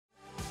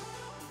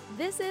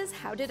This is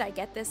How Did I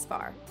Get This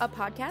Far, a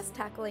podcast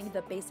tackling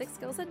the basic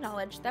skills and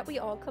knowledge that we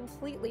all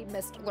completely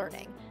missed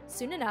learning.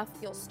 Soon enough,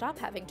 you'll stop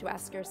having to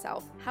ask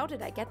yourself, how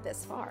did I get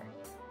this far?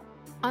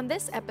 On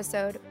this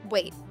episode,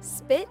 wait,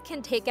 spit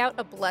can take out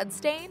a blood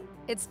stain?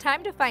 It's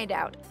time to find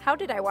out, how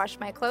did I wash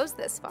my clothes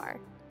this far?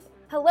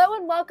 Hello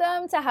and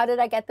welcome to How Did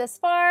I Get This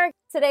Far?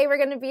 Today we're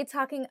going to be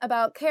talking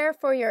about care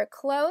for your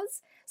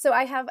clothes. So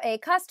I have a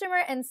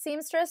customer and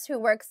seamstress who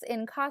works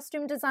in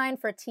costume design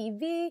for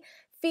TV,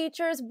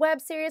 features,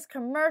 web series,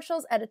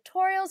 commercials,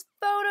 editorials,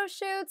 photo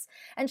shoots,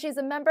 and she's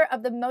a member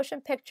of the Motion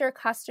Picture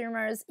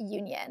Costumers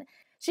Union.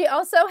 She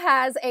also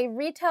has a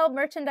retail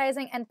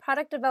merchandising and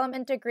product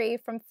development degree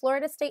from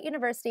Florida State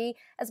University,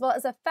 as well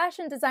as a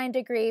fashion design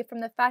degree from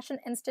the Fashion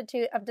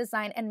Institute of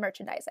Design and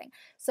Merchandising.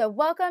 So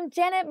welcome,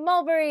 Janet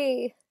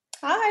Mulberry.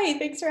 Hi,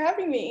 thanks for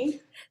having me.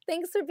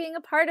 Thanks for being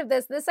a part of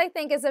this. This, I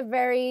think, is a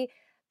very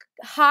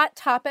hot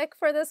topic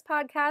for this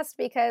podcast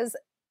because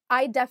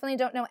I definitely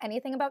don't know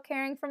anything about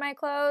caring for my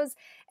clothes,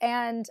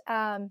 and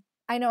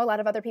I know a lot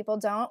of other people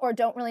don't or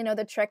don't really know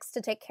the tricks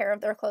to take care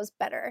of their clothes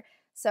better.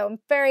 So I'm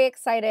very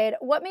excited.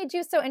 What made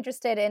you so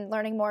interested in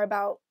learning more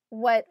about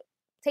what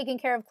taking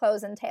care of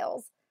clothes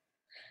entails?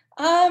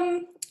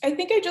 I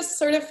think I just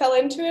sort of fell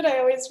into it. I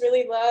always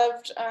really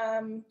loved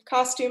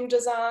costume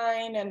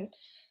design, and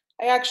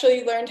I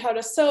actually learned how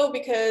to sew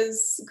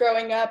because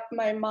growing up,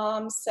 my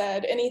mom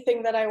said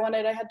anything that I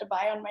wanted, I had to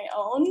buy on my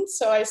own.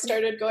 So I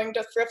started going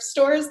to thrift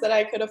stores that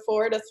I could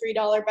afford a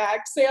 $3 bag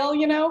sale,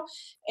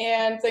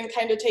 and then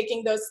kind of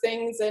taking those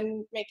things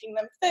and making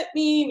them fit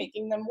me,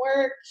 making them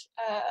work.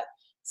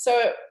 So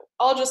it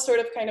all just sort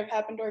of kind of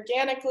happened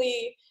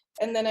organically.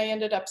 And then I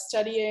ended up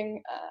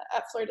studying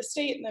at Florida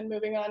State and then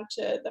moving on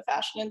to the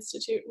Fashion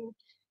Institute and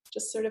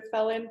just sort of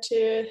fell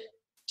into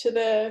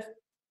the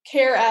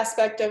care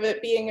aspect of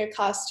it being a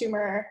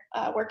costumer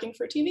working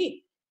for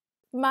TV.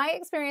 My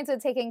experience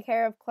with taking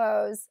care of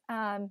clothes,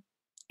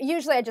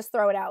 usually I just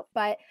throw it out,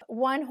 but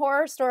one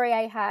horror story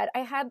I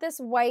had this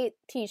white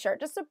t-shirt,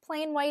 just a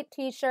plain white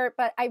t-shirt,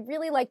 but I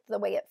really liked the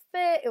way it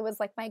fit. It was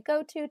like my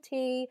go-to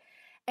tee.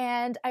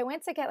 And I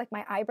went to get like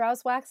my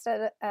eyebrows waxed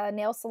at a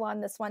nail salon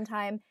this one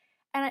time.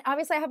 And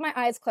obviously I have my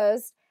eyes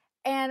closed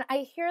and I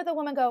hear the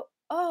woman go,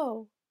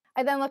 "Oh."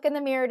 I then look in the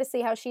mirror to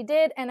see how she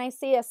did. And I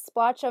see a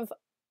splotch of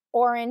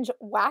orange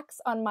wax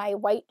on my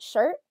white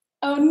shirt.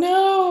 Oh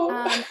no.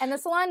 And the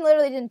salon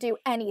literally didn't do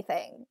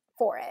anything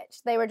for it.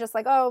 They were just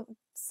like, "Oh,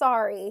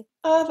 sorry."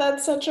 Oh,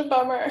 that's such a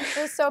bummer. It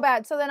was so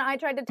bad. So then I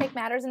tried to take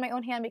matters in my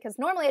own hand because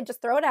normally I'd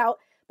just throw it out,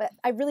 but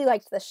I really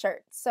liked this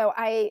shirt. So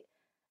I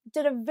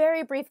did a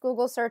very brief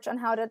Google search on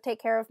how to take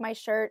care of my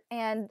shirt,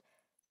 and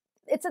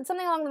it said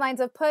something along the lines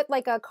of put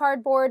like a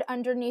cardboard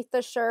underneath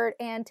the shirt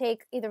and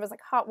take either it was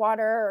like hot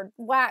water or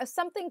wax,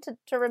 something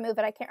to remove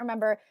it. I can't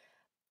remember.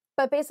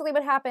 But basically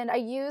what happened, I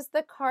used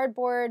the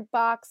cardboard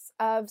box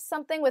of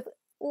something with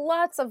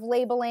lots of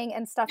labeling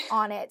and stuff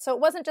on it. So it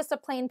wasn't just a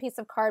plain piece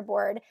of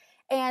cardboard.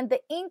 And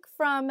the ink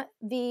from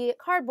the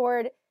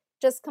cardboard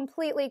just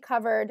completely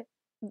covered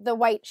the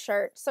white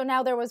shirt. So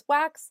now there was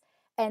wax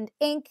and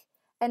ink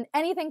and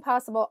anything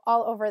possible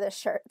all over this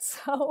shirt.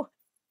 So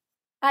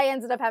I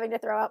ended up having to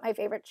throw out my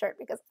favorite shirt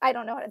because I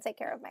don't know how to take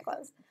care of my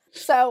clothes.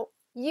 So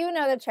you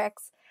know the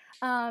tricks.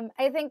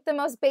 I think the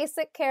most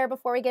basic care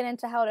before we get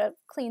into how to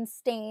clean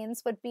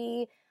stains would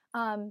be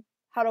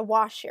how to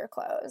wash your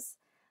clothes.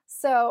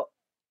 So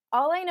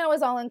all I know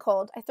is all in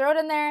cold. I throw it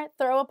in there,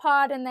 throw a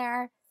pod in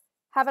there,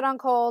 have it on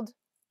cold,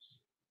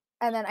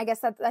 and then I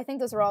think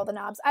those are all the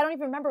knobs. I don't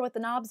even remember what the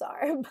knobs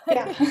are. But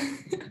Yeah.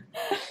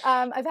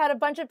 I've had a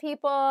bunch of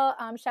people,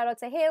 shout out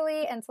to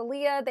Haley and to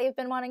Leah. They've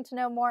been wanting to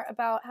know more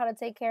about how to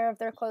take care of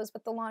their clothes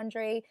with the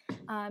laundry.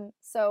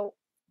 So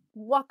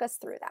walk us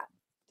through that.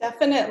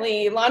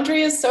 Definitely.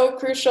 Laundry is so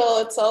crucial.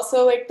 It's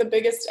also like the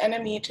biggest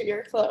enemy to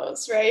your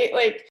clothes, right?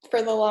 Like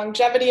for the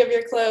longevity of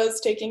your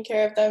clothes, taking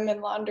care of them and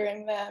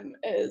laundering them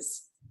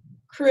is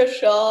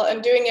crucial,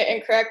 and doing it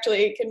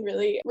incorrectly can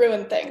really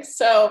ruin things.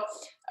 So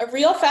a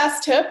real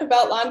fast tip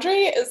about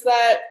laundry is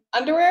that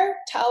underwear,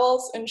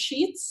 towels, and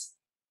sheets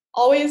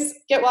always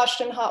get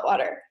washed in hot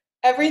water.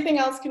 Everything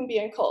else can be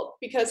in cold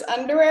because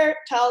underwear,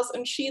 towels,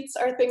 and sheets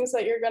are things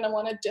that you're going to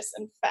want to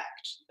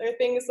disinfect. They're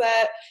things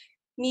that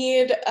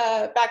need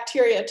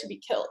bacteria to be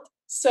killed.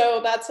 So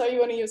that's why you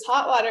want to use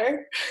hot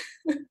water.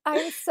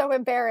 I'm so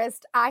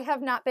embarrassed. I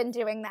have not been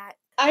doing that.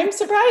 I'm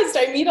surprised.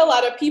 I meet a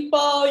lot of people,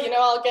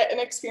 I'll get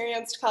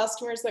inexperienced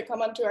customers that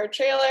come onto our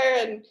trailer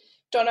and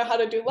don't know how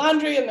to do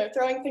laundry and they're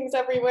throwing things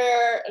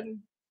everywhere. And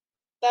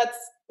that's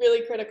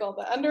really critical.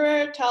 The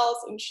underwear, towels,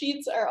 and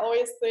sheets are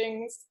always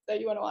things that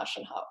you want to wash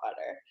in hot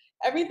water.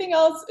 Everything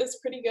else is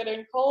pretty good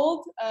in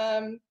cold.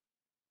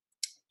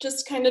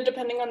 Just kind of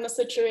depending on the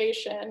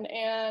situation.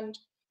 And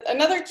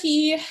another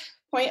key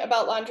point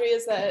about laundry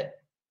is that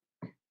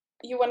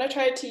you want to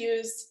try to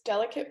use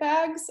delicate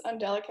bags on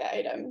delicate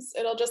items.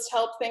 It'll just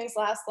help things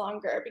last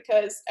longer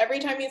because every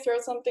time you throw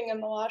something in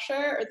the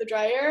washer or the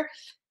dryer,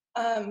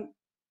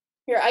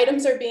 your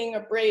items are being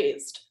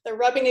abrased. They're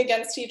rubbing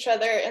against each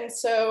other. And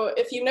so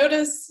if you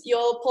notice,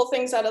 you'll pull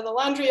things out of the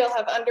laundry, you'll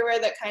have underwear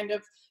that kind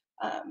of,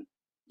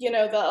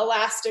 the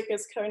elastic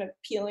is kind of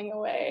peeling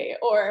away,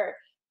 or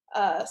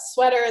a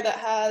sweater that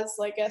has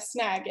like a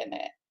snag in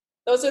it.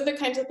 Those are the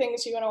kinds of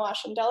things you want to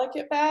wash in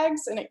delicate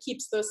bags, and it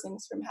keeps those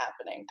things from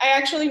happening. I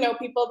actually know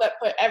people that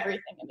put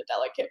everything in a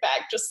delicate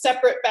bag, just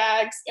separate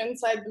bags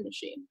inside the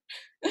machine.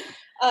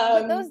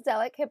 With those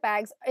delicate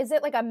bags, is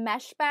it like a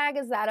mesh bag?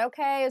 Is that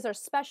okay? Is there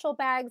special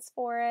bags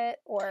for it,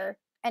 or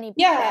any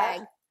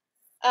bag?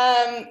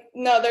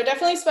 No, they're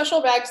definitely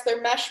special bags.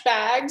 They're mesh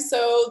bags,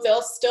 so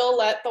they'll still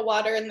let the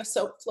water and the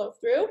soap flow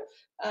through,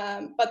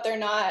 but they're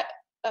not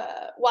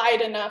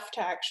wide enough to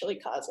actually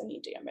cause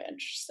any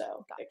damage.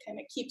 So it kind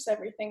of keeps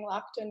everything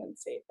locked in and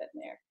safe in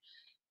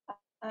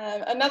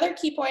there. Another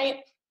key point,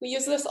 we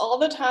use this all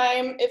the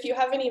time. If you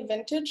have any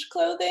vintage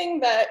clothing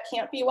that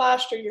can't be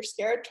washed or you're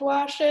scared to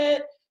wash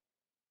it,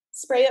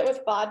 spray it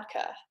with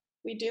vodka.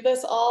 We do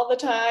this all the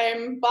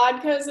time.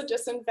 Vodka is a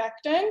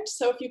disinfectant,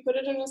 so if you put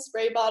it in a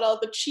spray bottle,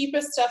 the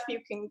cheapest stuff you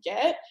can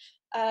get,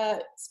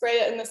 spray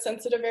it in the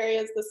sensitive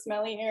areas, the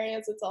smelly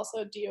areas. It's also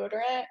a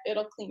deodorant.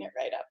 It'll clean it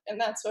right up. And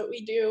that's what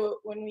we do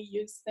when we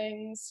use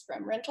things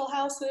from rental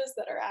houses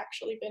that are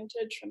actually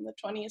vintage from the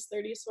 20s,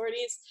 30s,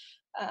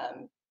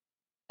 40s.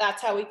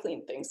 That's how we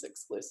clean things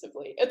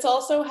exclusively. It's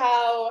also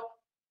how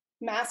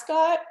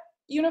mascot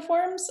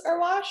uniforms are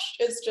washed,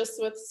 is just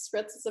with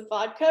spritzes of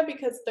vodka,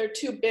 because they're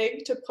too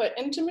big to put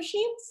into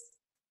machines.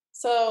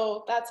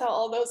 So that's how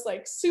all those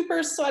like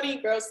super sweaty,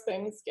 gross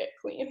things get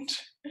cleaned.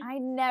 I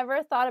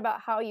never thought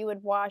about how you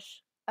would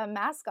wash a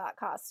mascot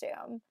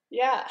costume.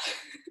 Yeah.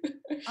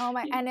 Oh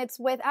my, and it's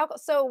with alcohol.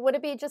 So would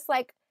it be just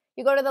like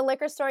you go to the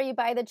liquor store, you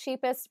buy the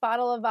cheapest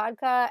bottle of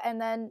vodka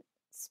and then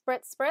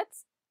spritz?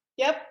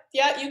 Yep.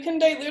 Yeah, you can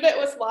dilute it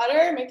with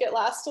water, make it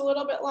last a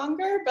little bit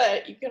longer,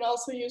 but you can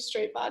also use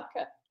straight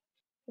vodka.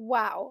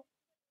 Wow.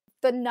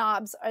 The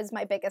knobs is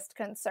my biggest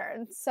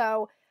concern.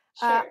 So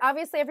Sure.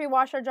 obviously every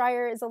washer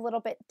dryer is a little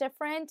bit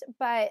different,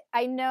 but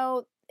I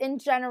know in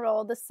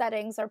general the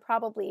settings are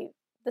probably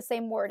the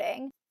same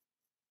wording.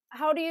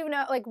 How do you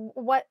know, like,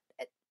 what?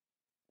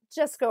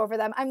 Just go over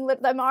them.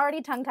 I'm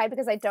already tongue-tied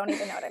because I don't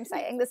even know what I'm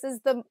saying. This is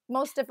the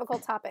most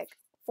difficult topic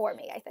for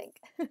me, I think.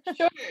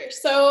 Sure.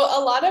 So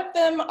a lot of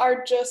them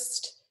are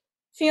just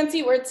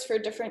fancy words for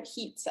different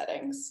heat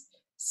settings.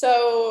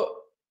 So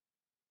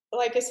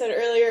like I said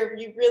earlier,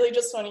 you really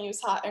just want to use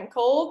hot and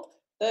cold.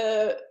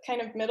 The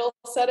kind of middle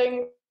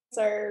settings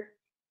are,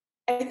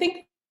 I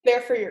think,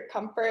 there for your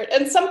comfort.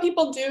 And some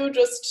people do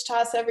just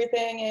toss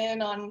everything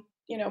in on,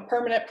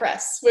 permanent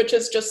press, which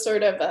is just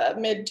sort of a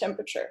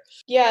mid-temperature.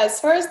 Yeah,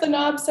 as far as the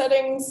knob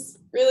settings,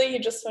 really you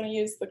just want to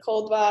use the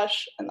cold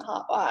wash and the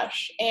hot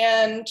wash.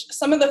 And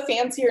some of the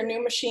fancier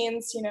new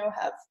machines,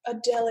 have a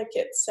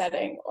delicate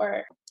setting,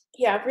 or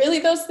really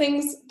those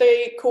things,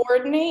 they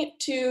coordinate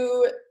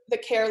to the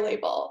care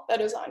label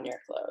that is on your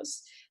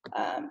clothes.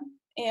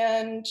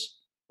 And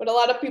what a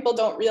lot of people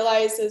don't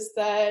realize is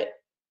that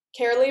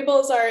care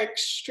labels are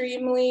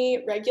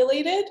extremely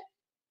regulated.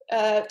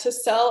 To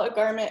sell a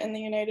garment in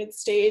the United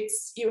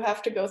States, you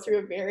have to go through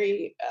a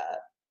very,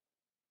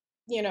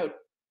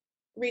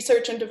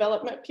 research and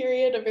development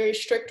period, a very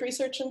strict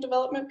research and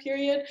development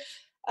period,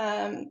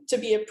 to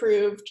be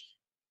approved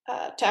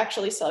to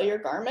actually sell your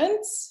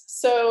garments.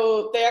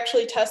 So they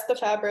actually test the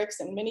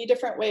fabrics in many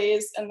different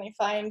ways, and they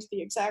find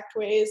the exact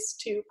ways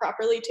to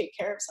properly take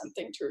care of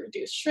something, to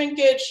reduce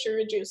shrinkage, to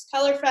reduce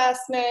color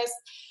fastness,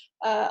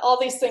 all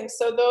these things.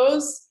 So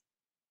those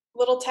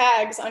little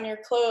tags on your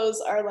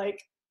clothes are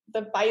like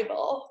the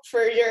Bible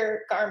for your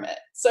garment.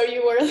 So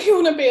you really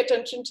want to pay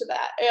attention to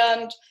that.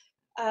 And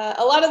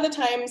a lot of the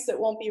times it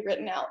won't be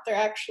written out. They're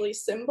actually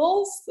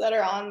symbols that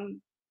are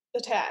on the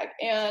tag.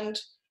 And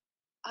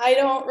I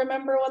don't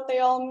remember what they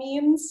all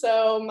mean.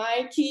 So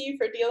my key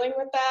for dealing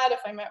with that, if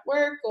I'm at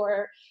work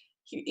or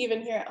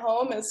even here at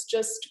home, is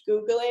just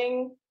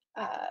Googling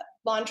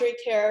laundry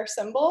care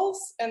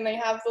symbols, and they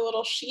have the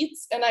little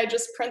sheets, and I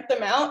just print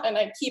them out and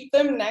I keep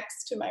them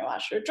next to my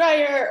washer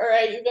dryer, or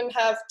I even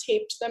have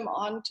taped them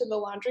onto the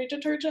laundry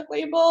detergent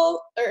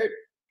label, or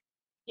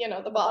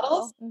the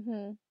bottles.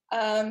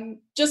 Mm-hmm.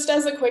 Just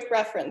as a quick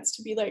reference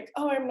to be like,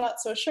 oh, I'm not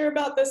so sure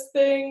about this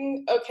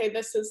thing. Okay,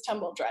 this is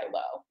tumble dry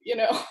low.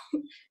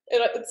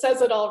 It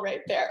says it all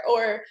right there.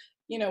 Or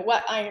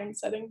what iron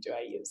setting do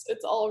I use?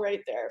 It's all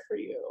right there for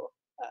you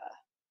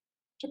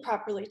to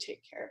properly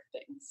take care of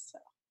things.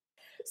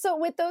 So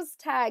with those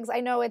tags, I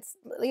know it's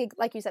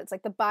like you said, it's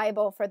like the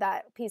Bible for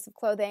that piece of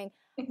clothing.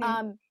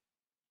 Mm-hmm.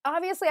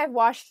 Obviously, I've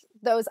washed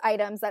those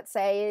items that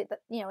say that,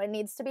 it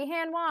needs to be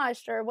hand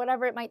washed or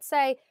whatever it might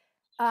say.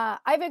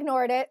 I've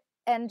ignored it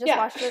and just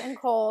washed it in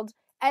cold,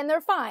 and they're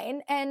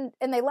fine, and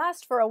they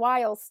last for a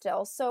while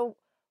still. So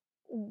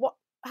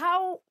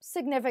how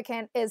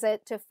significant is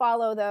it to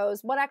follow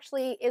those? What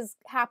actually is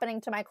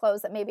happening to my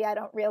clothes that maybe I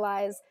don't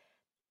realize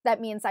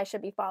that means I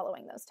should be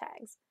following those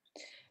tags?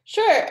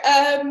 Sure.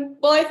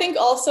 Well, I think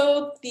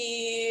also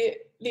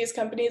these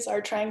companies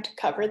are trying to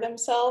cover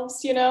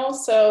themselves,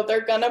 so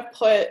they're gonna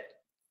put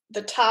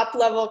the top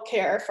level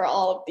care for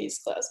all of these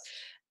clothes.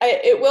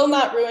 It will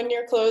not ruin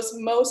your clothes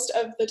most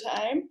of the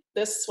time.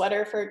 This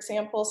sweater, for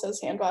example,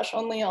 says hand wash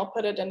only. I'll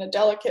put it in a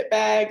delicate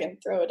bag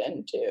and throw it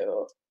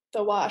into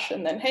the wash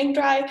and then hang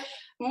dry.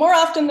 More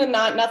often than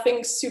not,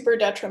 nothing super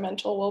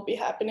detrimental will be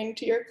happening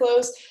to your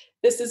clothes.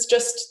 This is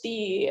just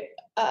the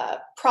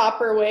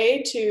proper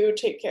way to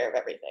take care of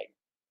everything.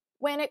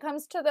 When it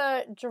comes to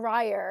the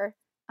dryer,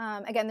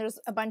 again, there's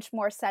a bunch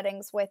more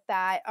settings with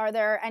that. Are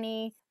there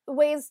any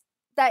ways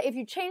that if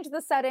you change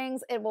the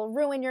settings, it will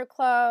ruin your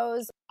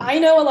clothes? I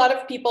know a lot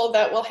of people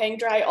that will hang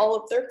dry all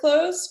of their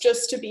clothes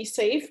just to be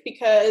safe,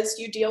 because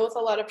you deal with a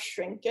lot of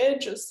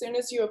shrinkage. As soon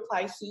as you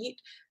apply heat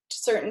to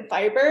certain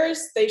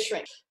fibers, they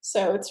shrink.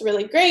 So it's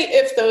really great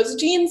if those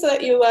jeans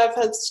that you love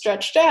have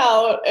stretched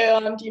out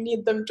and you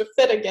need them to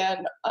fit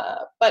again,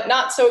 but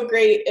not so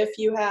great if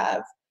you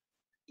have,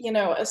 you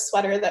know, a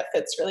sweater that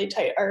fits really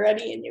tight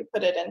already and you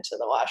put it into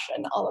the wash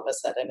and all of a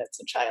sudden it's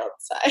a child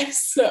size.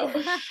 So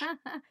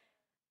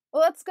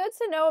Well, it's good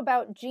to know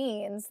about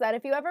jeans, that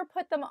if you ever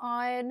put them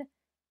on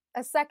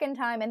a second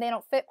time and they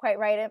don't fit quite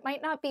right, it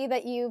might not be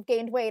that you've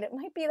gained weight. It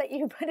might be that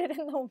you put it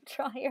in the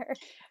dryer.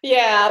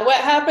 yeah, what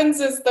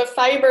happens is the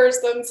fibers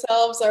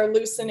themselves are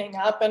loosening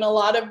up, and a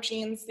lot of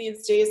jeans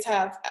these days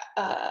have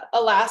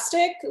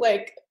elastic,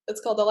 like it's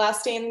called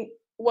elastane,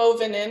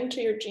 woven into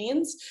your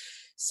jeans.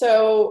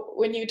 So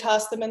when you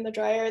toss them in the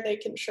dryer, they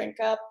can shrink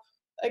up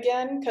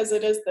again because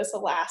it is this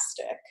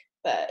elastic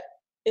that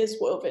is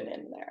woven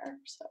in there.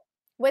 So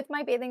With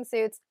my bathing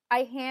suits,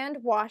 I hand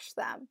wash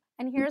them.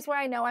 And here's where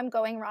I know I'm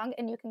going wrong,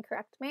 and you can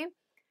correct me.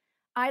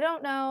 I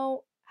don't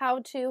know how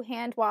to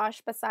hand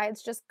wash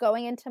besides just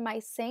going into my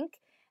sink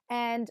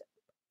and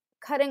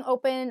cutting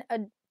open a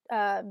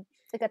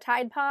like a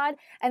Tide Pod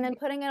and then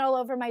putting it all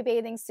over my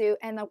bathing suit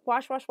and then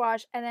wash, wash,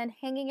 wash, and then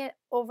hanging it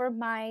over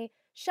my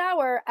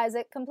shower as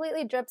it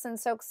completely drips and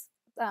soaks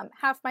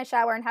half my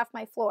shower and half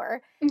my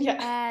floor. yeah.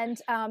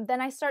 And then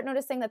I start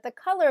noticing that the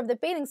color of the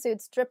bathing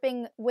suit's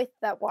dripping with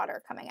that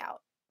water coming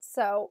out.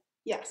 So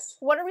Yes.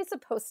 what are we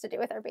supposed to do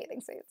with our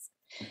bathing suits?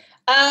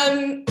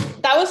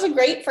 That was a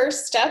great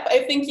first step. I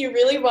think you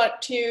really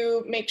want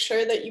to make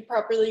sure that you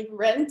properly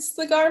rinse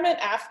the garment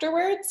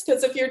afterwards,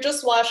 because if you're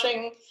just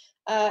washing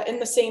in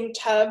the same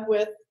tub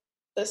with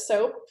the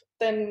soap,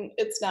 then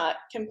it's not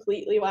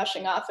completely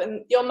washing off,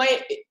 and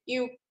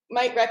you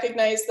might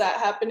recognize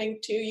that happening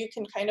too. You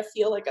can kind of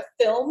feel like a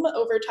film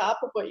over top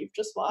of what you've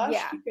just washed.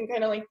 Yeah. You can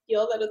kind of like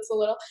feel that it's a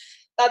little,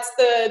 that's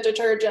the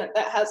detergent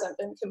that hasn't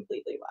been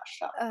completely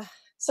washed off. Ugh.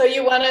 So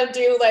you want to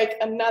do like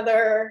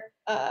another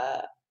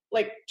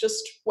like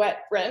just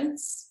wet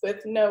rinse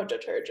with no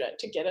detergent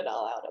to get it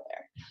all out of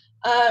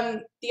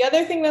there. The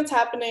other thing that's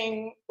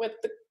happening with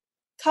the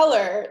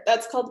color,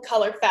 that's called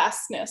color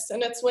fastness,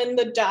 and it's when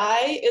the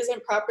dye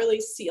isn't properly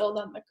sealed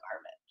on the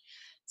garment.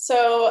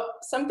 So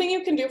something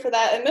you can do for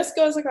that, and this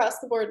goes across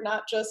the board,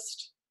 not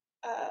just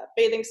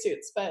bathing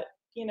suits, but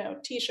you know,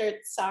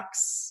 t-shirts,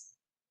 socks,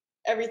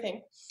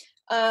 everything.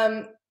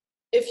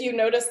 If you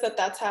notice that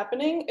that's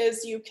happening,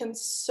 is you can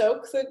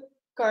soak the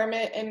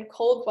garment in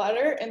cold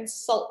water and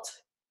salt.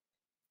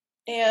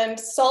 And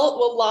salt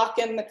will lock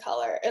in the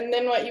color. And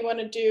then what you want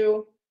to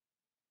do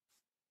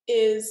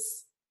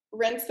is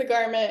rinse the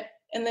garment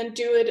and then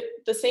do it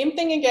the same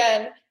thing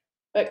again,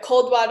 but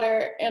cold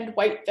water and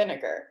white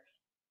vinegar,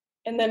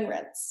 and then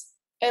rinse.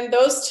 And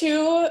those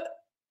two,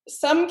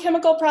 some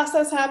chemical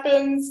process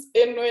happens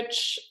in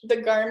which the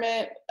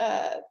garment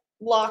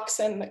locks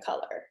in the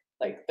color.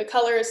 Like the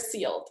color is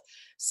sealed.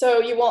 So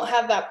you won't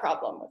have that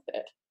problem with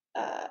it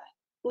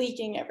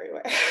leaking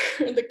everywhere,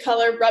 the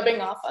color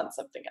rubbing off on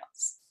something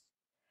else.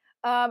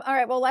 All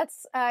right, well,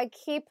 let's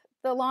keep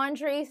the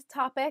laundry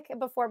topic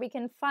before we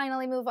can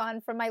finally move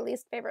on from my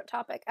least favorite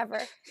topic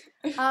ever.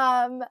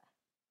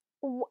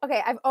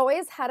 Okay, I've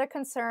always had a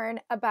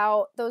concern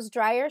about those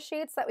dryer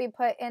sheets that we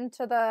put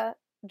into the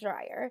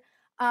dryer.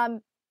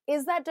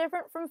 Is that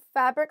different from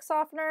fabric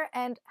softener,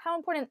 and how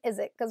important is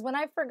it? Because when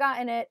I've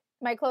forgotten it,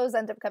 my clothes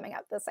end up coming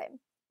out the same.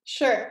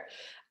 Sure.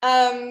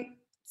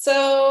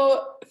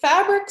 So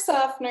fabric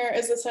softener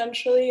is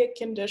essentially a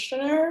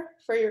conditioner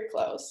for your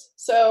clothes.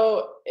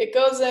 So it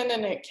goes in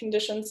and it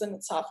conditions and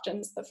it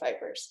softens the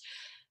fibers.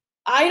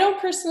 I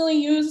don't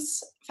personally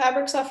use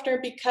fabric softener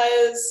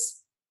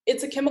because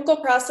it's a chemical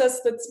process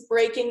that's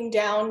breaking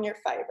down your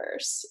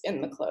fibers in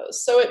the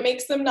clothes. So it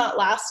makes them not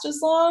last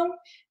as long.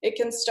 It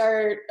can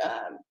start,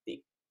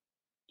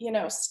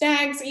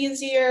 snags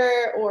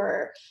easier,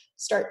 or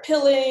start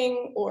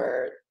pilling,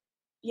 or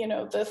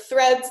the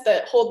threads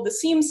that hold the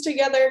seams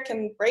together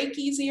can break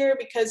easier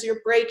because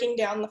you're breaking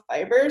down the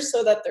fibers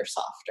so that they're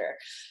softer.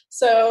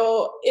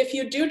 So if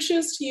you do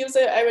choose to use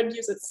it, I would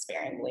use it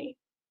sparingly.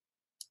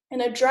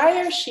 And a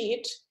dryer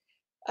sheet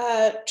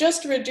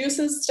just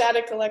reduces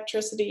static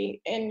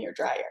electricity in your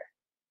dryer.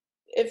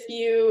 If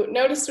you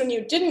noticed when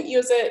you didn't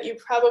use it, you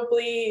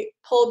probably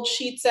pulled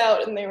sheets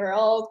out and they were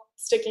all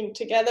sticking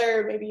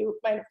together. Maybe you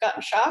might have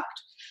gotten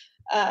shocked.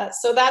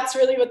 So that's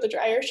really what the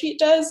dryer sheet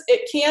does.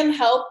 It can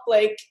help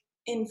like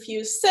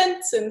infuse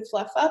scents and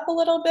fluff up a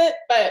little bit,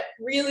 but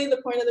really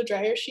the point of the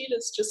dryer sheet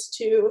is just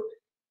to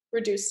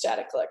reduce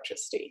static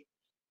electricity.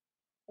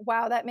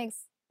 Wow, that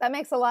makes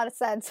a lot of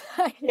sense.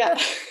 Yeah.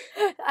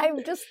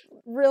 I'm just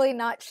really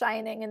not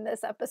shining in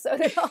this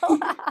episode at all.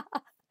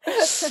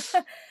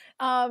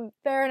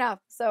 Fair enough.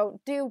 So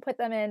do put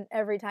them in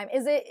every time.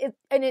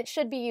 And it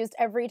should be used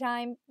every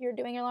time you're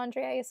doing your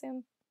laundry, I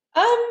assume?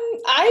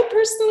 I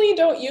personally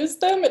don't use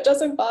them. It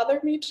doesn't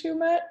bother me too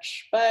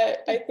much,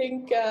 but I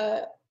think,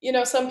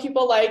 some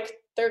people like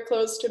their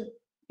clothes to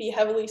be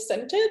heavily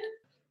scented.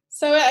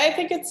 So I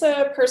think it's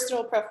a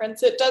personal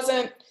preference.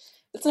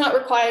 It's not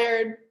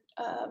required,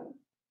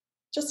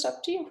 just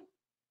up to you.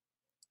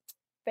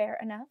 Fair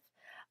enough.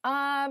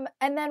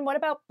 And then what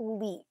about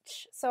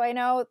bleach? So I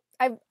know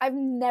I've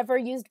never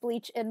used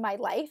bleach in my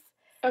life.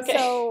 Okay.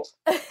 So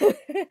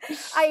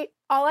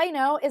all I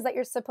know is that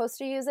you're supposed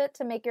to use it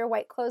to make your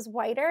white clothes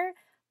whiter,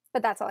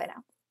 but that's all I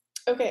know.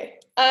 Okay.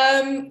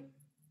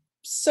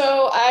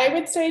 So I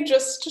would say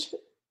just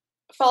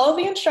follow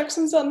the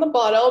instructions on the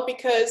bottle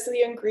because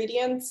the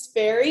ingredients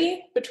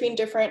vary between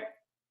different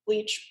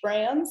bleach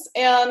brands,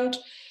 and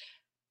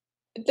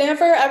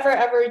never ever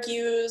ever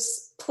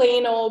use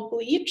plain old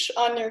bleach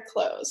on your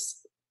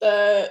clothes.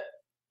 The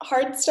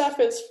hard stuff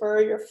is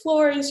for your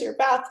floors, your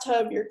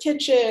bathtub, your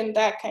kitchen,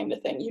 that kind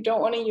of thing. You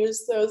don't want to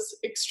use those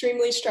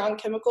extremely strong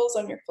chemicals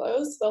on your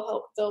clothes.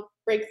 They'll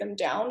break them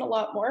down a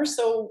lot more.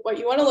 So what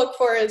you want to look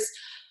for is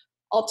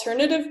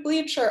alternative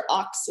bleach or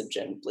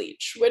oxygen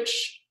bleach,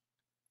 which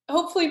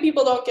hopefully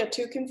people don't get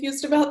too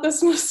confused about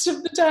this most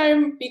of the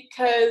time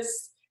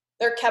because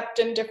they're kept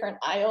in different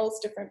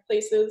aisles, different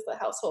places. The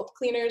household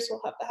cleaners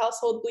will have the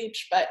household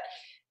bleach, but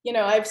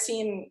I've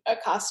seen a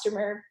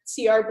customer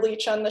see our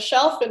bleach on the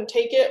shelf and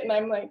take it, and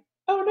I'm like,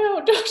 oh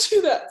no, don't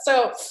do that.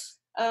 So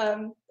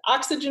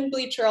oxygen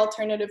bleach or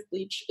alternative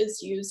bleach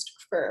is used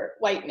for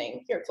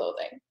whitening your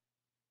clothing.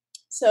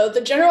 So the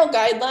general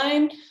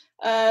guideline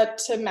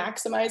to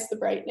maximize the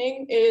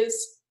brightening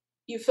is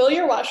you fill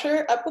your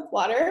washer up with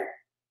water,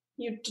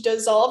 you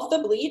dissolve the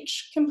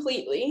bleach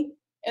completely,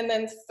 and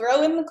then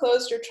throw in the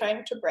clothes you're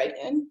trying to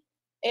brighten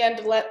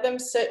and let them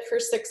sit for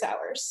 6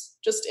 hours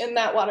just in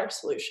that water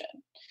solution.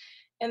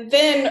 And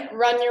then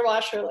run your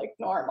washer like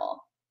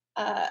normal.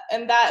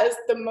 And that is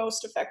the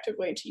most effective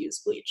way to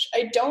use bleach.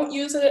 I don't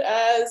use it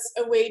as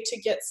a way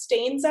to get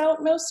stains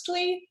out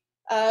mostly,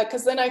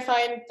 because then I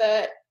find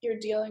that you're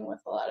dealing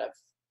with a lot of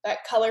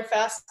that color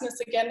fastness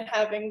again,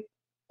 having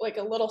like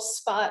a little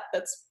spot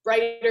that's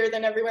brighter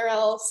than everywhere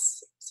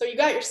else. So you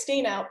got your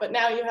stain out, but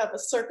now you have a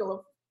circle of,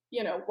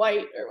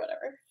 white or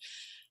whatever.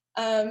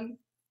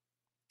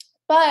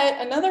 But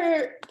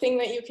another thing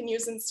that you can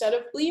use instead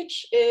of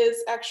bleach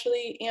is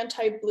actually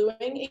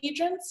anti-bluing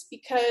agents,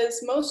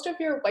 because most of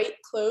your white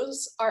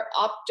clothes are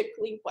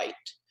optically white.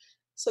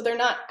 So they're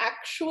not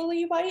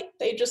actually white,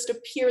 they just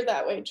appear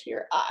that way to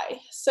your eye.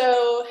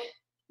 So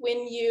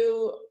when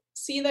you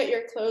see that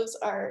your clothes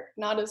are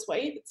not as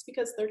white, it's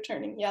because they're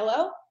turning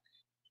yellow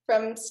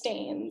from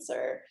stains,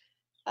 or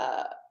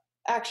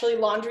actually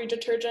laundry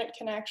detergent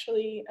can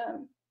actually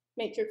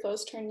make your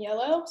clothes turn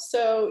yellow.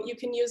 So you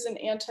can use an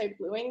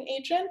anti-bluing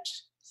agent,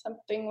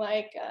 something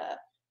like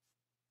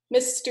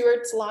Miss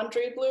Stewart's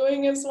Laundry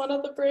Bluing is one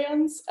of the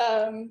brands.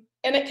 And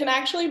it can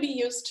actually be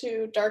used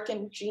to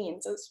darken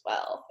jeans as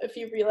well. If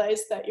you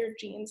realize that your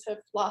jeans have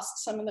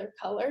lost some of their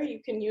color,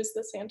 you can use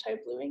this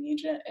anti-bluing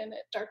agent and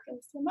it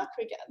darkens them up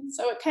again.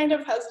 So it kind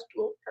of has a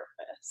dual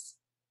purpose.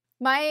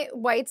 My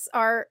whites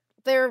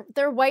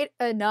they're white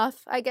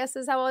enough, I guess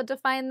is how I'll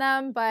define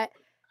them, but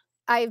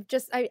I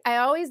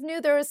always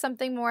knew there was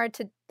something more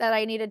that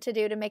I needed to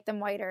do to make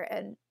them whiter,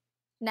 and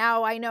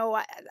now I know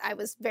I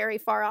was very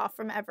far off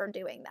from ever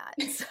doing that.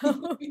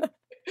 So,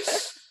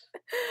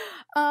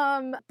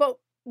 but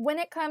when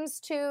it comes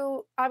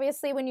to,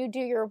 obviously, when you do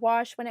your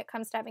wash, when it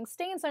comes to having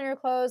stains on your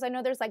clothes, I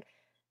know there's like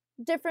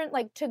different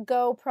like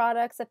to-go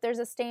products. If there's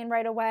a stain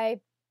right away,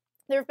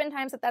 there have been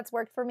times that that's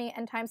worked for me,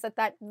 and times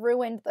that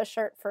ruined the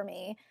shirt for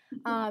me.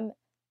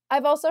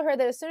 I've also heard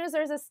that as soon as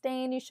there's a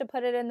stain, you should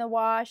put it in the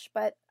wash,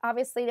 but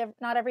obviously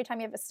not every time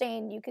you have a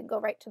stain, you can go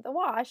right to the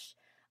wash.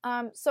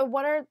 So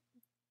what are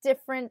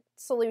different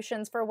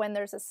solutions for when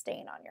there's a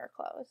stain on your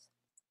clothes?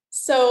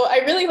 So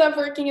I really love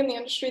working in the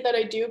industry that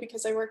I do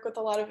because I work with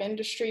a lot of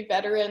industry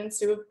veterans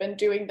who have been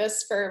doing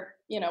this for,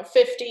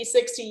 50,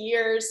 60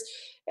 years,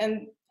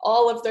 and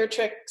all of their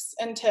tricks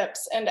and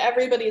tips, and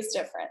everybody's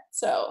different.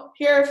 So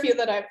here are a few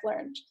that I've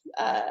learned.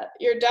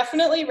 You're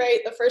definitely right.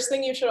 The first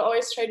thing you should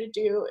always try to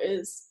do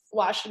is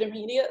wash it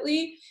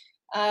immediately.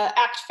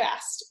 Act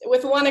fast,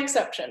 with one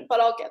exception, but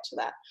I'll get to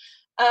that.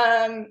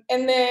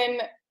 And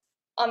then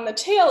on the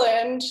tail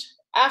end,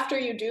 after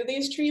you do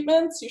these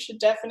treatments, you should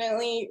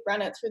definitely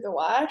run it through the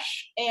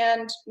wash,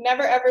 and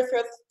never ever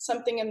throw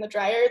something in the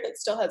dryer that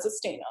still has a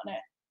stain on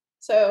it.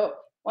 So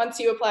once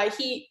you apply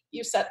heat,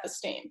 you set the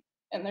stain,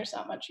 and there's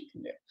not much you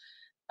can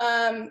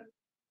do.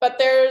 But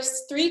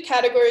there's 3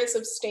 categories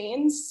of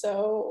stains,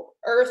 so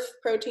earth,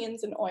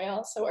 proteins, and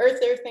oil. So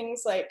earth are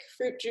things like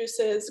fruit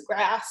juices,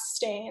 grass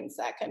stains,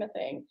 that kind of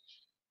thing.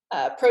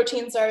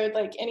 Proteins are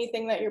like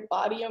anything that your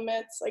body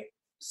emits, like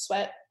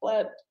sweat,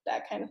 blood,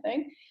 that kind of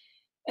thing.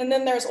 And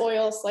then there's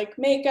oils like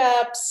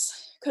makeups,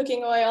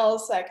 cooking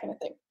oils, that kind of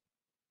thing.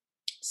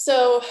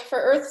 So for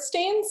earth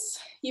stains,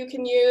 you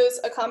can use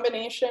a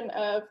combination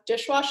of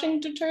dishwashing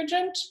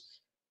detergent,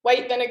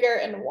 white vinegar,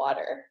 and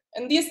water.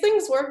 And these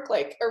things work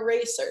like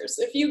erasers.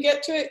 If you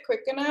get to it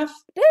quick enough.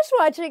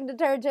 Dishwashing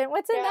detergent?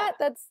 What's in that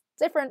that's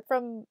different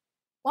from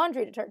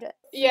laundry detergent?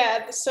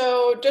 Yeah,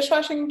 so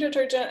dishwashing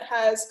detergent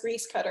has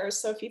grease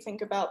cutters. So if you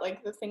think about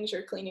like the things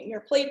you're cleaning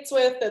your plates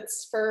with,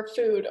 it's for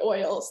food,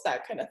 oils,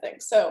 that kind of thing.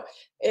 So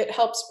it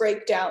helps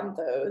break down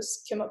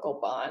those chemical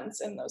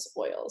bonds in those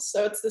oils.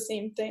 So it's the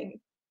same thing,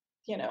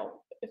 you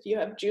know, if you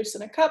have juice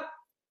in a cup,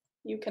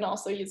 you can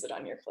also use it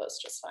on your clothes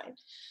just fine.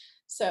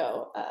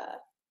 So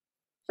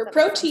for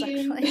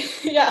protein,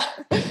 yeah,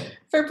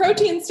 for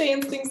protein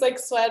stains, things like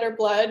sweat or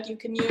blood, you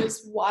can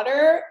use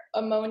water,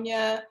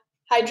 ammonia,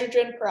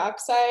 hydrogen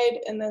peroxide,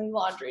 and then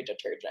laundry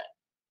detergent.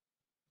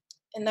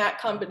 And that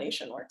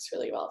combination works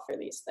really well for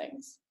these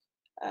things.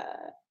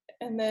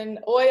 And then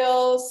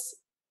oils,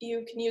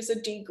 you can use a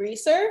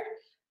degreaser,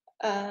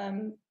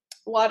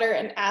 water,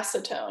 and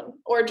acetone,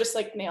 or just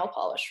like nail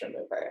polish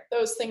remover.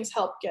 Those things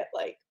help get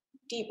like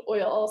deep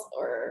oils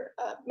or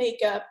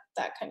makeup,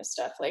 that kind of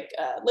stuff. Like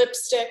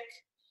lipstick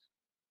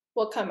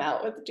will come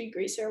out with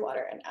degreaser,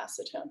 water, and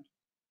acetone.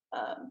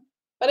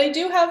 But I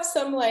do have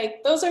some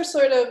like, those are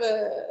sort of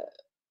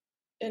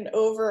an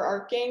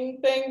overarching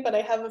thing, but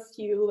I have a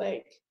few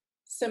like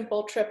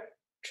simple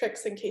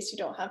tricks in case you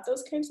don't have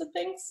those kinds of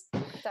things.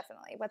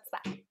 Definitely. What's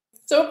that?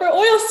 So for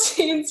oil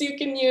stains, you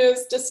can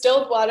use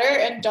distilled water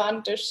and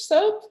Dawn dish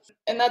soap.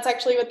 And that's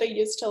actually what they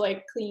use to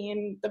like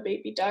clean the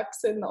baby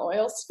ducks in the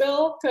oil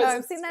spill. Oh,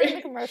 I've seen that in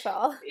the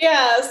commercial.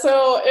 Yeah,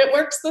 so it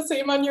works the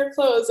same on your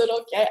clothes.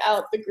 It'll get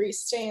out the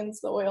grease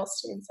stains, the oil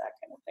stains, that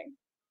kind of thing.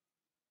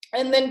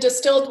 And then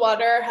distilled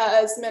water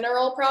has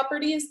mineral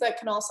properties that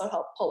can also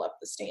help pull up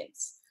the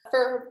stains.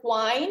 For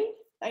wine,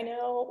 I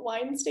know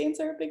wine stains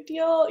are a big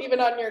deal, even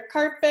on your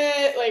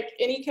carpet, like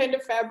any kind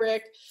of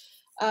fabric.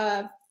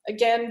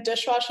 Again,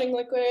 dishwashing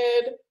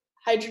liquid,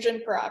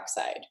 hydrogen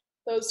peroxide.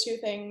 Those two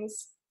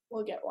things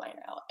will get wine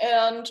out.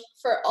 And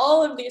for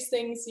all of these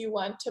things, you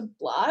want to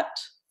blot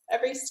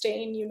every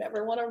stain. You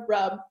never want to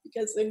rub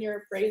because then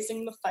you're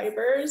abrasing the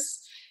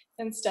fibers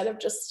instead of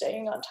just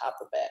staying on top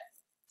of it.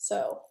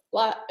 So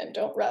blot and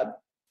don't rub.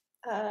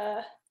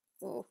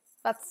 Ooh,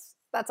 that's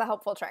a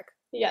helpful trick.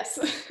 Yes.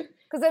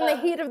 Because in the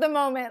heat of the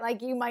moment,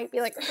 like you might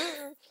be like,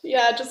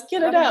 yeah, just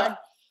get it out.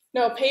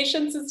 No,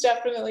 patience is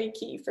definitely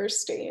key for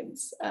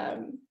stains.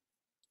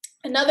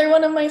 Another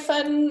one of my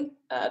fun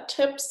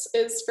tips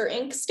is for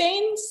ink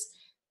stains,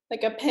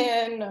 like a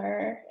pen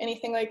or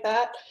anything like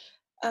that.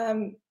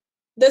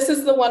 This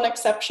is the one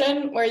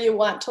exception where you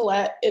want to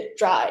let it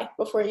dry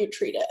before you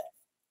treat it.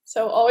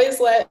 So always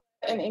let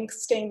an ink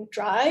stain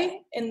dry,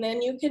 and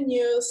then you can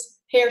use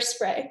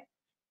hairspray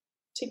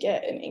to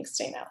get an ink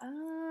stain out.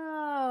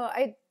 Oh,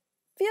 I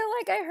feel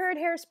like I heard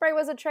hairspray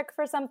was a trick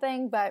for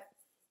something, but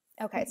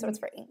okay, so it's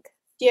for ink.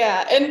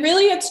 Yeah, and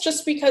really it's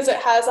just because it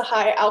has a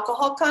high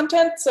alcohol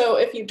content. So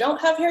if you don't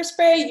have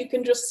hairspray, you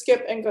can just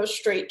skip and go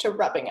straight to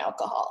rubbing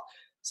alcohol.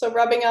 So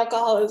rubbing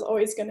alcohol is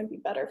always going to be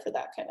better for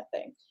that kind of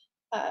thing.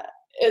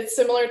 It's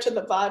similar to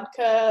the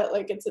vodka,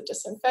 like it's a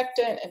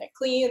disinfectant and it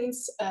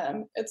cleans.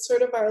 It's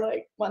sort of our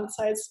like one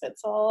size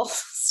fits all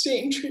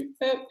stain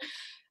treatment.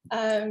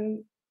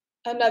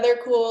 Another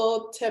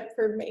cool tip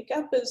for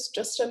makeup is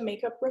just a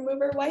makeup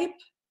remover wipe.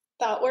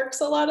 That works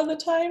a lot of the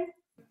time.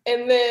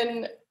 And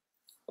then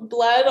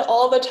blood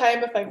all the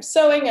time. If I'm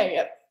sewing, I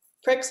get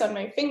pricks on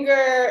my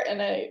finger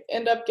and I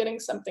end up getting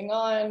something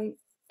on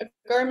a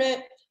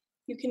garment.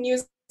 You can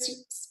use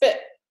spit.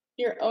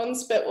 Your own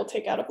spit will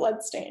take out a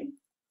blood stain.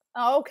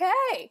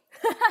 Okay.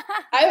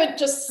 I would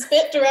just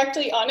spit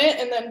directly on it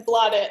and then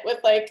blot it with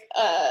like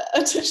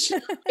a tissue.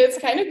 It's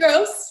kind of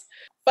gross,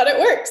 but it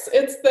works.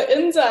 It's the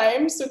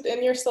enzymes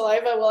within your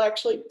saliva will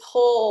actually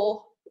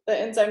pull the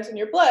enzymes in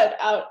your blood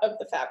out of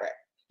the fabric.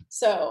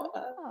 So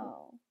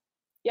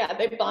yeah,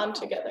 they bond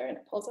together and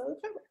it pulls out the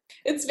fabric.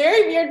 It's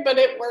very weird, but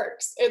it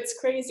works. It's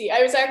crazy.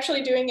 I was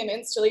actually doing an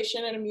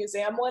installation in a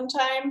museum one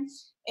time,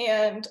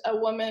 and a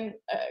woman,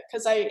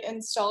 because I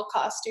install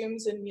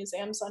costumes in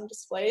museums on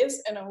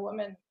displays, and a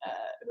woman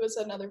who was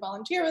another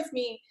volunteer with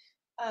me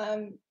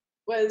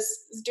was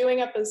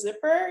doing up a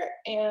zipper,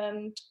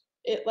 and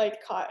it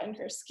like caught in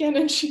her skin,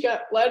 and she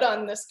got blood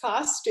on this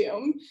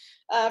costume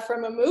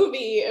from a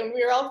movie, and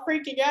we were all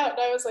freaking out.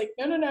 And I was like,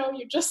 no,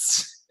 you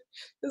just,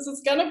 this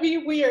is gonna be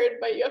weird,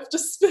 but you have to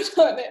spit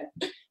on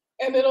it,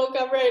 and it'll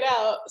come right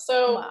out.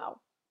 So, wow.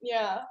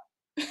 Yeah.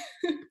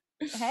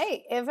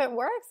 Hey, if it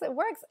works, it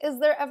works. Is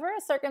there ever a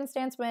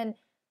circumstance when,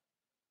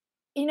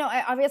 you know,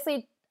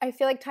 I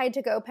feel like Tide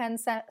to Go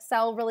pens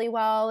sell really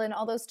well and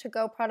all those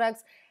to-go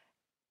products.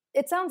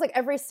 It sounds like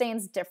every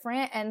stain's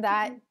different and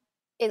that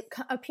it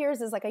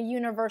appears as like a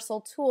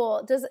universal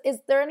tool. Is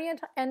there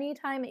any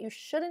time that you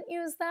shouldn't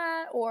use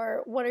that,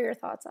 or what are your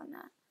thoughts on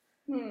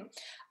that?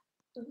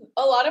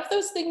 A lot of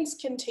those things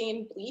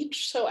contain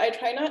bleach, so I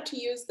try not to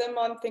use them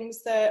on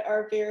things that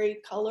are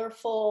very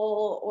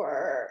colorful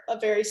or a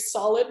very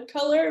solid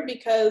color,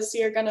 because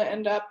you're going to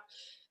end up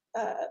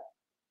uh,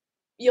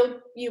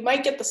 you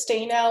might get the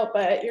stain out,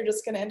 but you're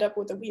just going to end up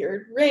with a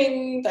weird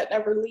ring that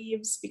never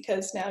leaves,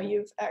 because now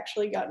you've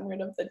actually gotten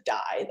rid of the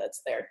dye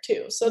that's there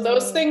too. So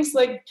those things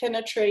like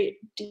penetrate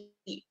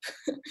deep.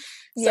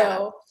 Yeah,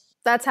 So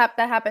that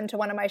happened to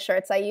one of my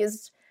shirts. I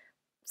used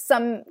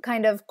some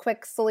kind of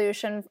quick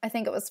solution. I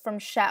think it was from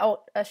Shout,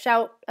 a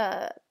Shout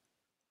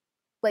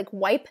like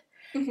wipe,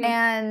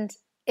 and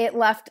it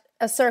left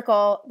a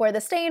circle where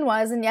the stain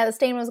was, and yeah, the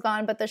stain was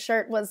gone, but the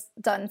shirt was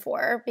done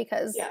for,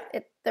 because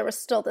there was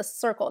still this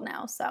circle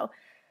now. So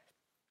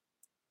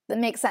that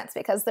makes sense,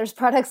 because there's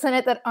products in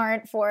it that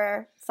aren't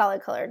for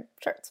solid colored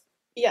shirts.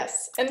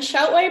 Yes, and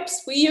Shout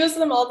wipes, we use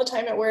them all the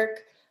time at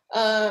work,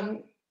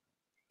 and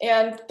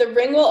the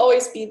ring will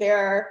always be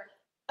there.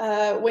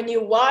 When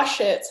you wash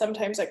it,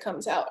 sometimes it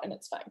comes out and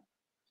it's fine.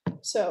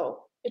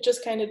 So it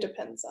just kind of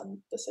depends on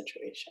the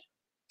situation,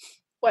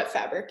 what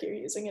fabric you're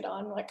using it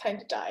on, what kind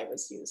of dye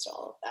was used,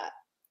 all of that.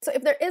 So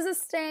if there is a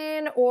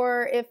stain,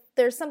 or if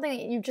there's something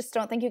that you just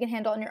don't think you can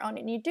handle on your own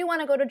and you do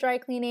want to go to dry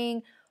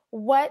cleaning,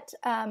 what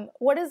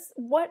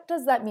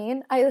does that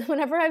mean?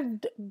 Whenever I've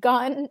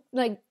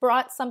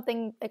brought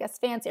something, I guess,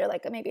 fancier,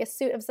 like maybe a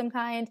suit of some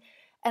kind,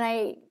 and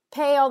I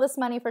pay all this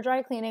money for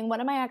dry cleaning,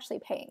 what am I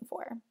actually paying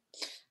for?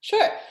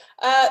 Sure.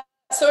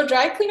 So a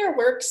dry cleaner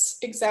works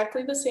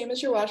exactly the same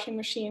as your washing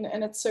machine,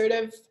 and it's sort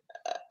of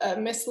a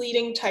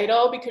misleading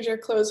title because your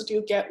clothes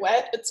do get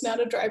wet. It's not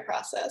a dry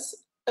process.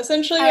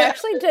 Essentially, I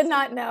actually did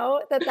not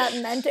know that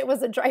meant it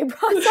was a dry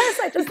process.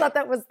 I just thought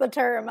that was the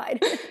term. I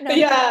didn't know.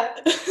 Yeah.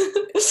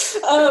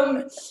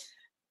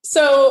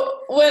 So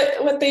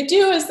what they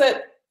do is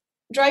that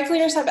dry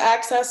cleaners have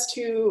access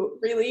to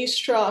really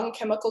strong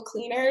chemical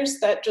cleaners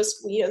that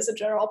just we as a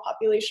general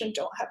population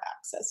don't have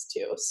access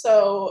to.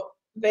 So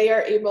they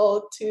are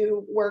able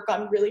to work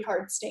on really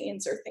hard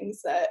stains or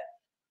things that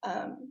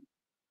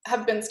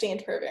have been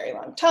stained for a very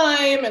long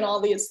time, and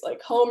all these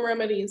like home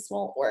remedies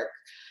won't work.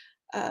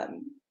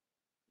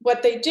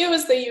 What they do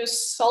is they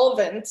use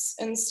solvents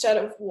instead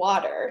of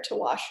water to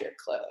wash your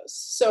clothes.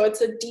 So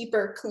it's a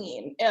deeper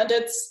clean, and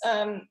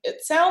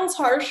it sounds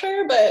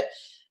harsher, but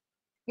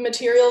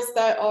materials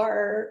that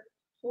are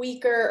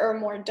weaker or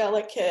more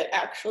delicate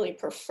actually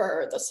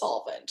prefer the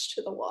solvent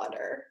to the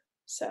water.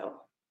 So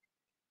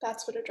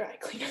that's what a dry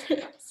cleaner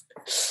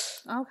is.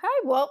 Okay,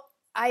 well,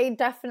 I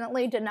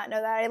definitely did not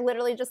know that. I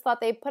literally just thought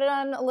they put it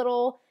on a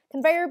little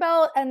conveyor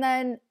belt and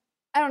then,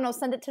 I don't know,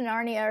 send it to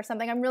Narnia or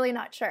something. I'm really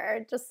not sure.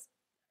 It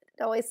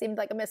always seemed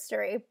like a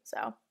mystery, so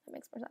that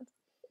makes more sense.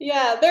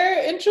 Yeah,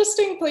 they're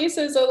interesting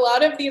places. A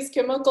lot of these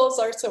chemicals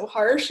are so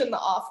harsh, and the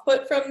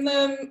off-put from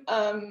them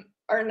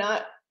are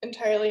not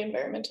entirely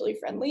environmentally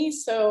friendly.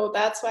 So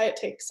that's why it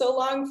takes so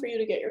long for you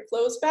to get your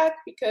clothes back,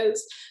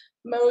 because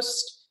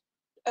most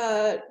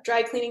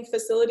dry cleaning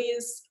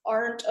facilities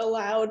aren't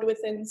allowed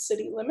within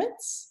city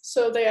limits.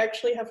 So they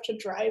actually have to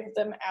drive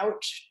them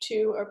out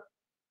to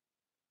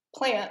a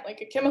plant,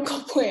 like a chemical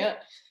plant,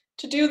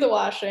 to do the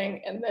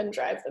washing and then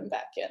drive them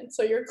back in.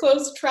 So your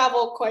clothes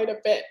travel quite a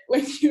bit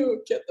when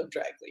you get them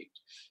dry cleaned.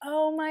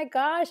 Oh my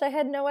gosh, I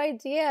had no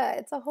idea.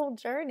 It's a whole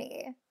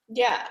journey.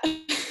 Yeah.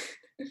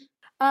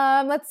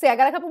 Let's see. I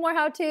got a couple more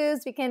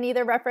how-tos. We can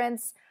either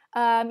reference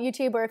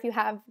YouTube, or if you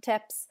have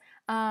tips,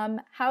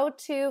 how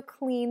to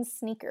clean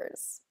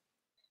sneakers.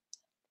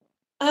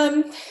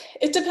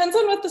 It depends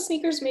on what the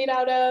sneaker's made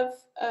out of.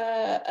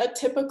 A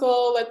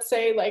typical, let's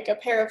say like a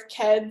pair of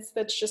Keds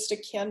that's just a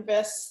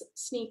canvas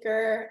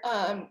sneaker,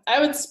 I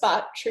would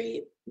spot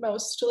treat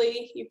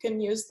mostly. You can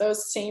use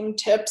those same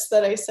tips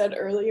that I said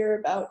earlier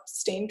about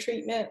stain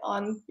treatment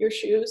on your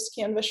shoes,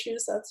 canvas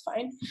shoes, that's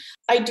fine.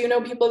 I do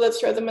know people that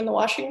throw them in the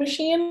washing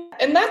machine,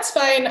 and that's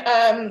fine.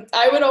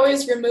 I would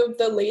always remove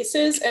the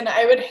laces, and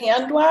I would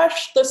hand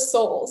wash the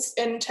soles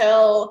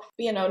until,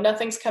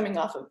 nothing's coming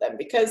off of them,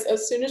 because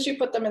as soon as you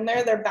put them in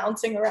there, they're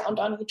bouncing around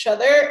on each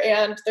other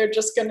and they're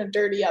just going to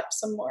dirty up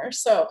some more.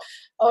 So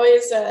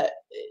always,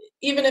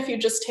 even if you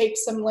just take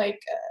some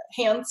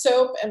hand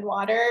soap and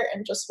water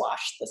and just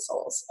wash the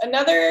soles.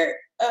 Another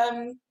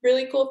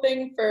really cool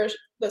thing for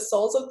the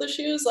soles of the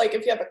shoes, like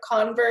if you have a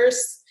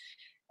Converse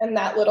and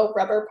that little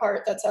rubber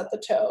part that's at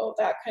the toe,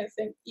 that kind of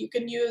thing, you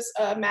can use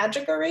a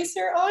magic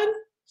eraser on,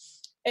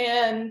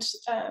 and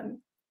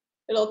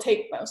it'll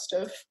take most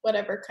of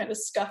whatever kind of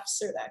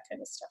scuffs or that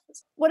kind of stuff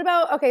is. What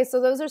about, okay,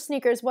 so those are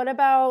sneakers. What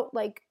about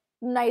like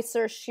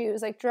nicer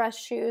shoes, like dress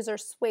shoes or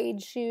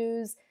suede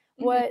shoes?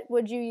 What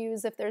would you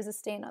use if there's a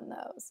stain on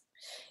those?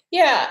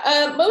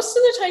 Yeah, most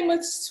of the time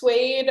with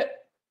suede,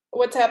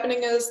 what's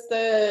happening is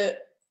the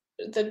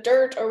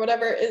dirt or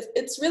whatever,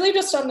 it's really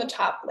just on the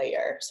top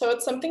layer. So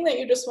it's something that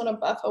you just want to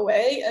buff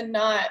away and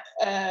not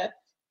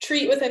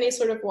treat with any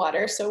sort of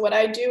water. So what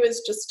I do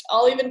is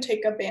I'll even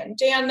take a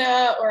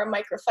bandana or a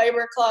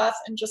microfiber cloth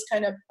and just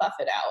kind of buff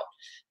it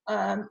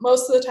out.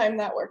 Most of the time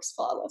that works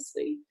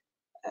flawlessly.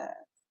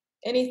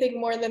 Anything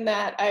more than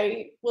that,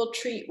 I will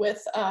treat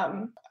with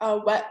a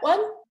wet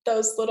one.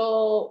 Those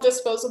little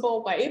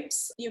disposable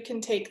wipes, you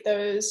can take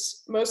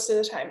those most of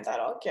the time.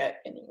 That'll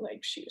get any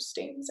like shoe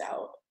stains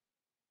out.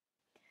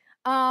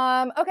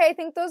 Okay, I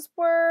think those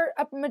were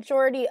a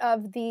majority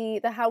of the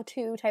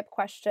how-to type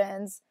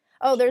questions.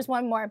 Oh, there's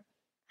one more.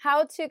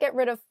 How to get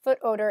rid of foot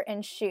odor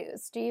in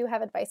shoes. Do you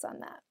have advice on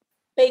that?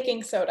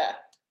 Baking soda.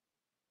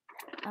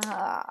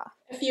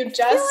 If you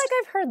just I feel like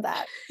I've heard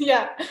that.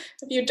 Yeah,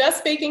 if you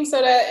just baking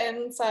soda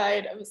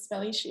inside of a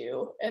smelly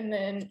shoe and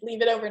then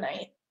leave it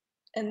overnight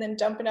and then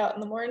dump it out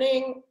in the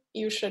morning,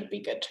 you should be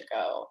good to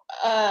go.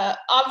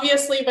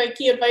 Obviously, my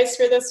key advice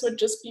for this would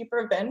just be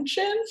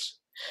prevention.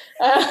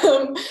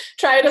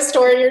 Try to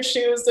store your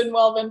shoes in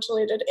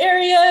well-ventilated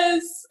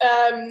areas.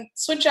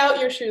 Switch out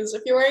your shoes.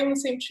 If you're wearing the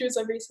same shoes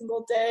every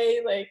single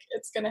day, like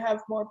it's going to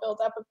have more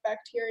buildup of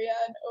bacteria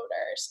and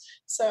odors.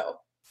 So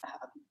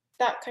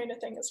that kind of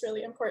thing is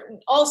really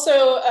important.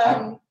 Also,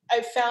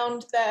 I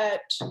found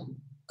that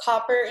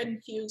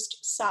copper-infused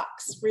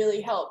socks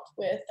really help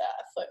with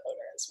foot odor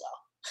as well.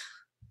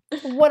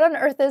 What on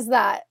earth is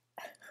that?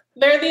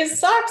 There are these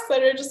socks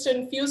that are just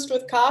infused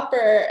with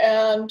copper,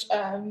 and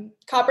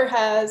copper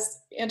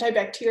has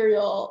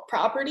antibacterial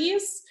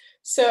properties.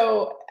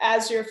 So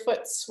as your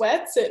foot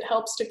sweats, it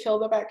helps to kill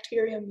the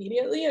bacteria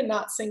immediately and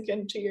not sink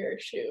into your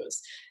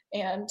shoes.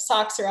 And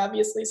socks are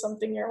obviously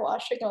something you're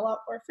washing a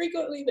lot more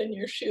frequently than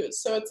your shoes.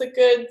 So it's a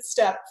good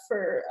step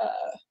for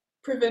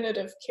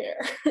preventative care.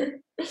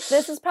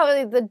 This is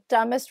probably the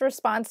dumbest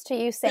response to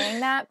you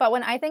saying that, but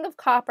when I think of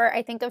copper,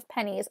 I think of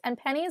pennies, and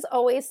pennies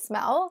always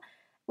smell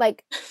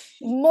like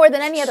more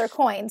than any other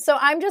coin. So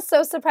I'm just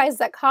so surprised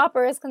that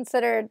copper is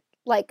considered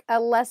like a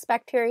less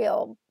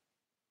bacterial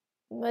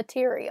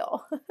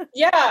material.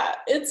 Yeah,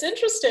 it's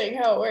interesting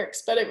how it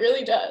works, but it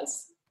really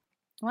does.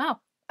 Wow.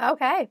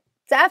 Okay.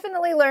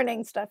 Definitely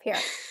learning stuff here.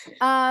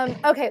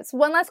 Okay, so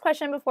one last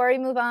question before we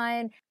move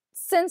on.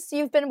 Since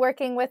you've been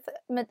working with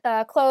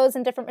clothes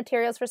and different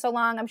materials for so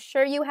long, I'm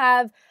sure you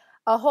have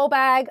a whole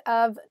bag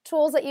of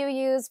tools that you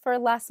use for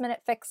last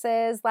minute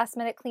fixes, last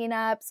minute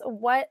cleanups.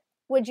 What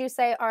would you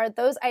say are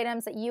those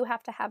items that you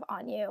have to have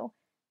on you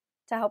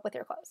to help with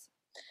your clothes?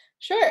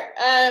 Sure.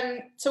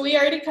 So we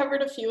already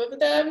covered a few of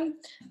them.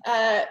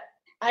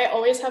 I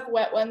always have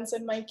wet ones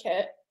in my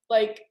kit,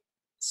 like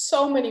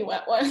so many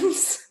wet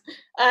ones.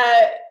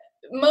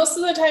 Most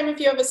of the time, if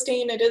you have a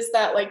stain, it is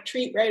that like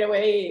treat right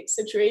away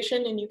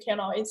situation, and you can't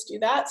always do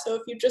that. So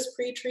if you just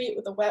pre-treat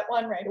with a wet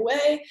one right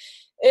away,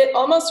 it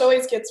almost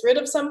always gets rid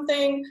of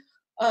something,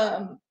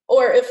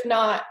 or if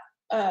not,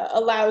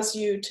 allows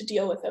you to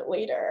deal with it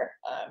later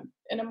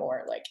in a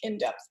more like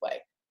in-depth way.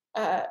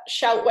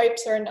 Shout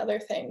wipes are another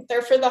thing.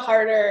 They're for the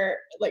harder,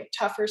 like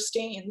tougher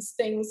stains,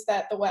 things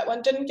that the wet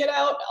one didn't get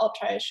out. I'll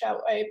try a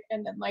shout wipe,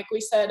 and then like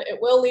we said, it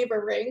will leave a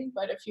ring,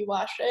 but if you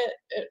wash it,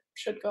 it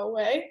should go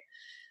away.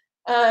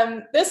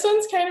 This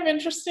one's kind of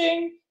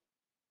interesting.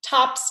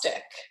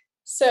 Topstick.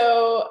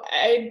 So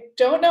I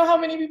don't know how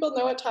many people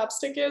know what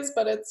Topstick is,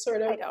 but it's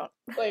sort of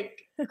like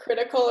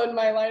critical in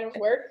my line of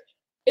work.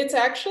 It's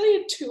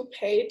actually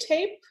toupee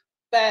tape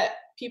that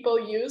people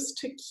use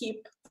to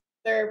keep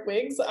their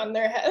wigs on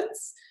their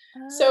heads.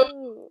 Oh.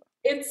 So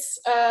it's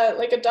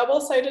like a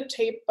double-sided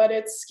tape, but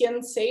it's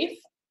skin safe.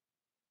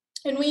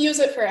 And we use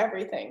it for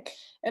everything.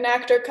 An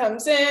actor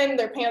comes in,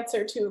 their pants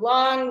are too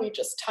long, we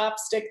just top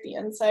stick the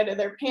inside of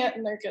their pant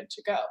and they're good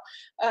to go.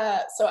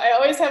 So I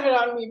always have it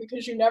on me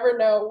because you never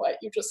know what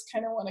you just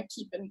kind of want to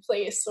keep in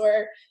place.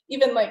 Or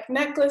even like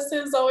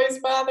necklaces always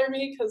bother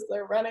me because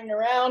they're running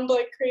around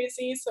like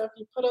crazy. So if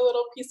you put a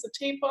little piece of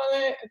tape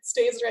on it, it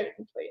stays right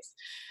in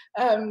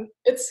place.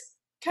 It's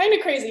kind of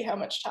crazy how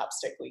much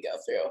Topstick we go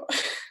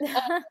through.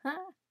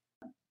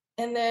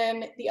 And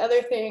then the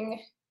other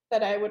thing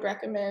that I would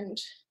recommend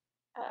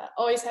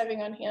always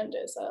having on hand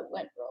is a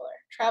lint roller,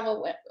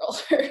 travel lint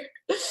roller.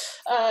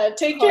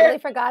 Totally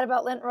forgot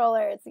about lint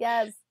rollers.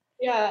 Yes.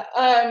 Yeah.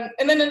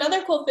 And then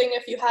another cool thing,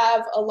 if you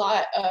have a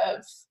lot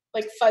of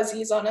like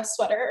fuzzies on a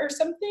sweater or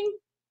something,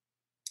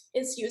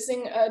 is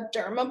using a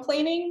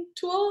dermaplaning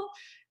tool,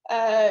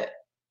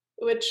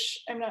 which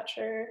I'm not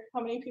sure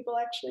how many people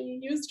actually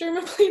use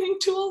dermaplaning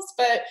tools,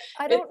 but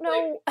I don't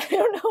know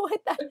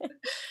what that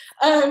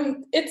is.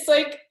 It's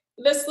like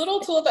this little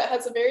tool that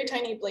has a very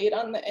tiny blade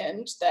on the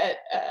end that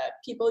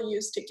people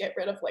use to get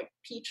rid of like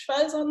peach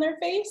fuzz on their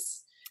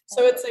face.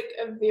 So it's like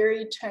a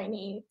very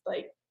tiny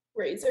like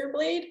razor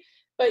blade,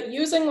 but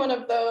using one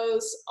of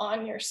those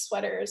on your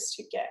sweaters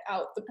to get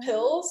out the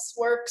pills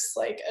works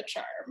like a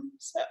charm.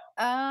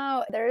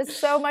 So there's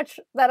so much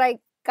that I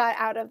got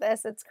out of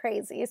this. It's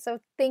crazy. So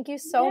thank you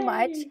so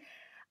much.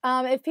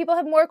 If people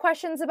have more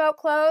questions about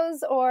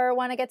clothes or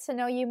want to get to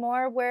know you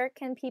more, where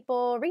can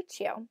people reach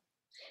you?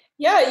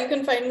 Yeah, you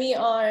can find me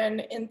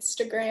on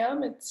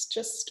Instagram. It's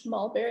just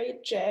Mulberry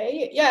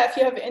J. Yeah, if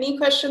you have any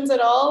questions at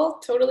all,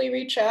 totally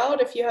reach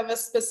out. If you have a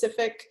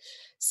specific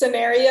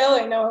scenario,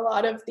 I know a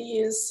lot of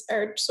these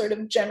are sort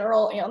of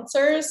general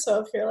answers.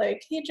 So if you're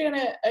like, hey,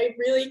 Janet, I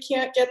really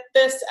can't get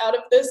this out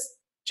of this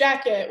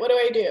jacket. What do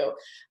I do?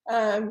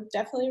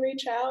 Definitely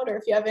reach out, or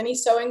if you have any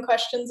sewing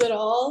questions at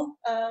all,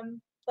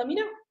 let me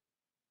know.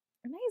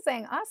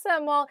 Amazing.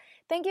 Awesome. Well,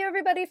 thank you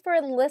everybody for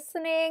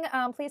listening.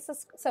 Please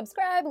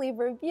subscribe, leave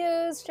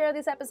reviews, share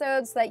these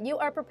episodes so that you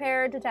are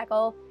prepared to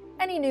tackle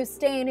any new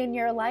stain in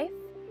your life.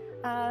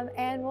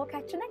 And we'll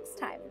catch you next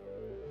time.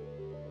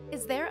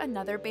 Is there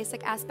another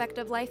basic aspect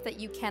of life that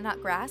you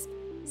cannot grasp?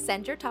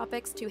 Send your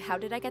topics to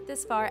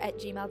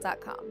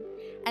howdidigеттhisfar@gmail.com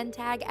and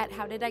tag at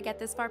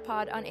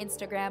howdidigеттhisfarpod on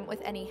Instagram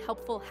with any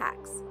helpful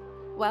hacks.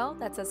 Well,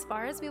 that's as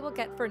far as we will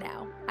get for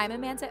now. I'm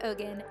Amanda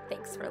Ogun.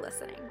 Thanks for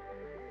listening.